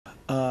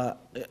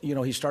You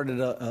know, he started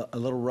a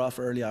little rough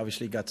early.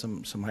 Obviously, got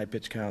some high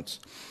pitch counts.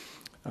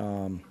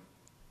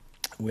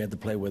 We had to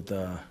play with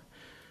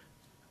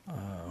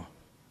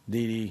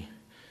Didi,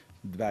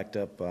 backed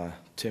up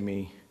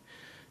Timmy,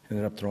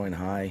 ended up throwing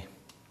high.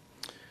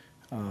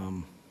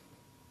 And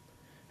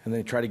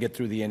then tried to get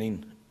through the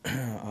inning.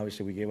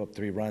 Obviously, we gave up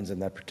 3 runs in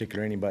that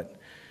particular inning, but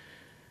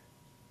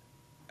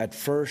at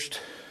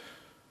first,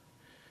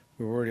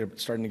 we were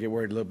starting to get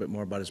worried a little bit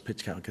more about his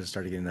pitch count because it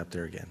started getting up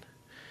there again.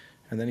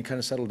 And then he kind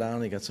of settled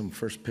down. He got some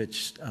first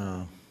pitch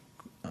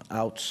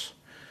outs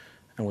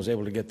and was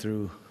able to get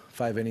through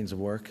 5 innings of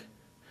work.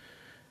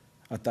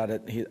 I thought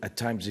at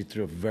times he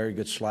threw a very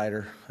good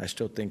slider. I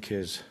still think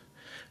his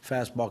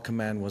fastball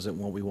command wasn't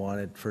what we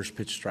wanted. First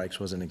pitch strikes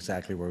wasn't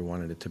exactly where we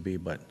wanted it to be,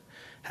 but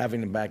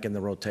having him back in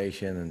the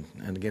rotation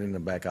and getting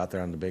him back out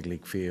there on the big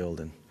league field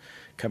and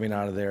coming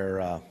out of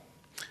there,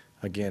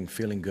 again,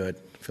 feeling good,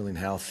 feeling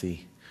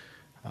healthy.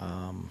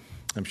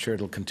 I'm sure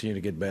it'll continue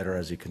to get better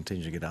as he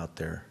continues to get out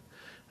there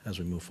as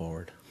we move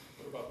forward.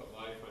 What about the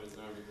life on his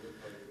arm? He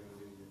looked like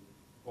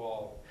the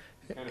ball.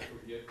 You kind of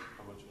forget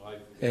how much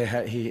life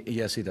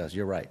Yes, he does.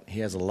 You're right. He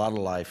has a lot of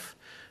life.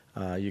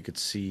 You could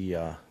see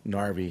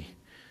Narvi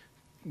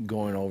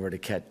going over to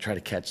try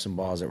to catch some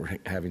balls that were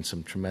having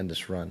some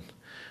tremendous run.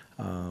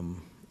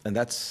 And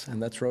that's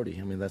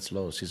Rhodey. I mean, that's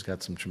Lowe's. He's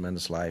got some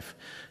tremendous life.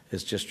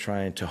 It's just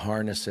trying to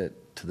harness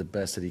it to the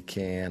best that he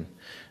can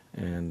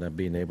and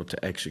being able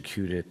to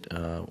execute it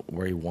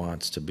where he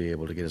wants to be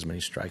able to get as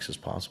many strikes as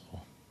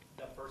possible.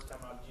 That first time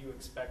out, do you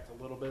expect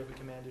a little bit of a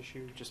command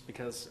issue just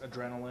because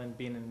adrenaline,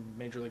 being in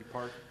Major League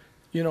Park?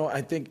 You know,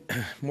 I think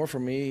more for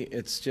me,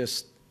 it's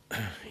just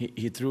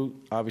he threw,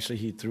 obviously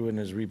he threw in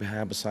his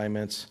rehab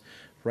assignments.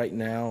 Right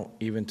now,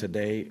 even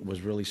today,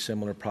 was really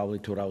similar probably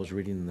to what I was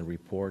reading in the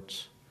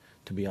reports,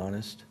 to be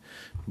honest.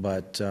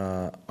 But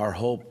our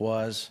hope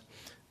was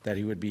that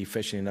he would be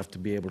efficient enough to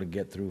be able to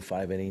get through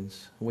 5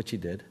 innings, which he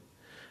did.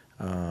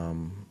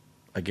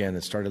 Again,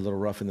 it started a little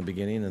rough in the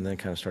beginning and then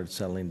kind of started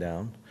settling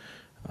down.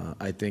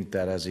 I think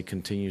that as he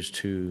continues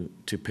to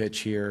pitch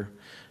here,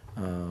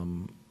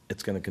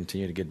 it's going to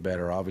continue to get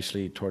better.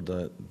 Obviously, toward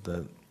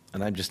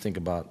and I just think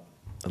about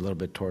a little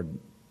bit toward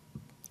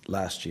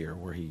last year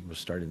where he was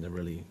starting to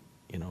really,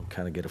 you know,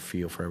 kind of get a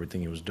feel for everything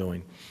he was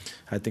doing.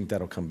 I think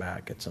that'll come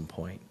back at some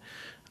point.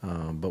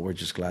 But we're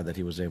just glad that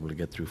he was able to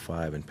get through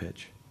 5 and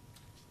pitch.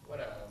 What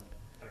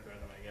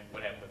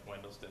happened with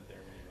Wendell Stitt there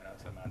when he went out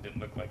to the mound? Didn't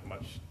look like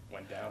much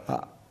went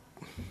down.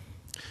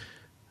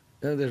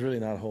 There's really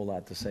not a whole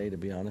lot to say, to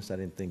be honest. I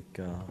didn't think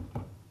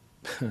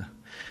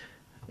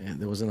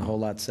there wasn't a whole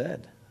lot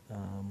said.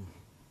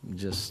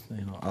 Just,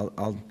 you know,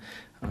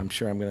 I'm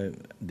sure I'm going to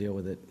deal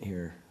with it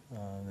here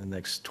in the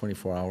next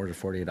 24 hours or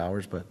 48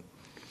 hours, but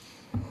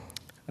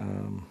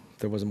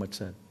there wasn't much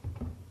said.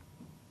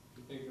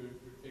 You think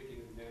they're taking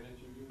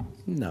advantage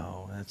of you?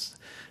 No,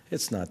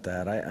 it's not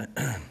that.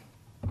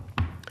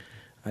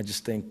 I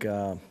just think,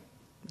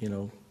 you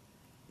know,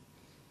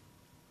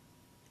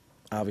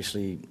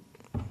 obviously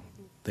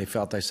they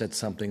felt I said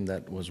something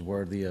that was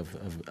worthy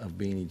of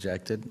being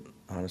ejected.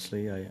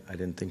 Honestly, I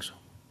didn't think so.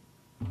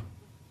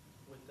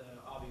 With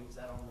Avi, was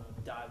that on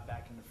the dive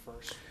back into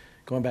first?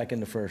 Going back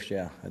into first,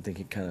 yeah. I think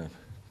he kind of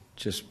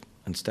just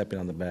unstepping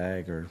on the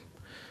bag or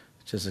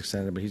just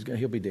extended, but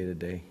he'll be day to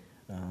day.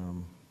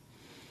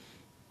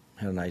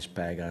 Had a nice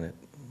bag on it.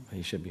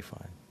 He should be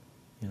fine.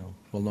 You know,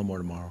 we'll know more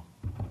tomorrow.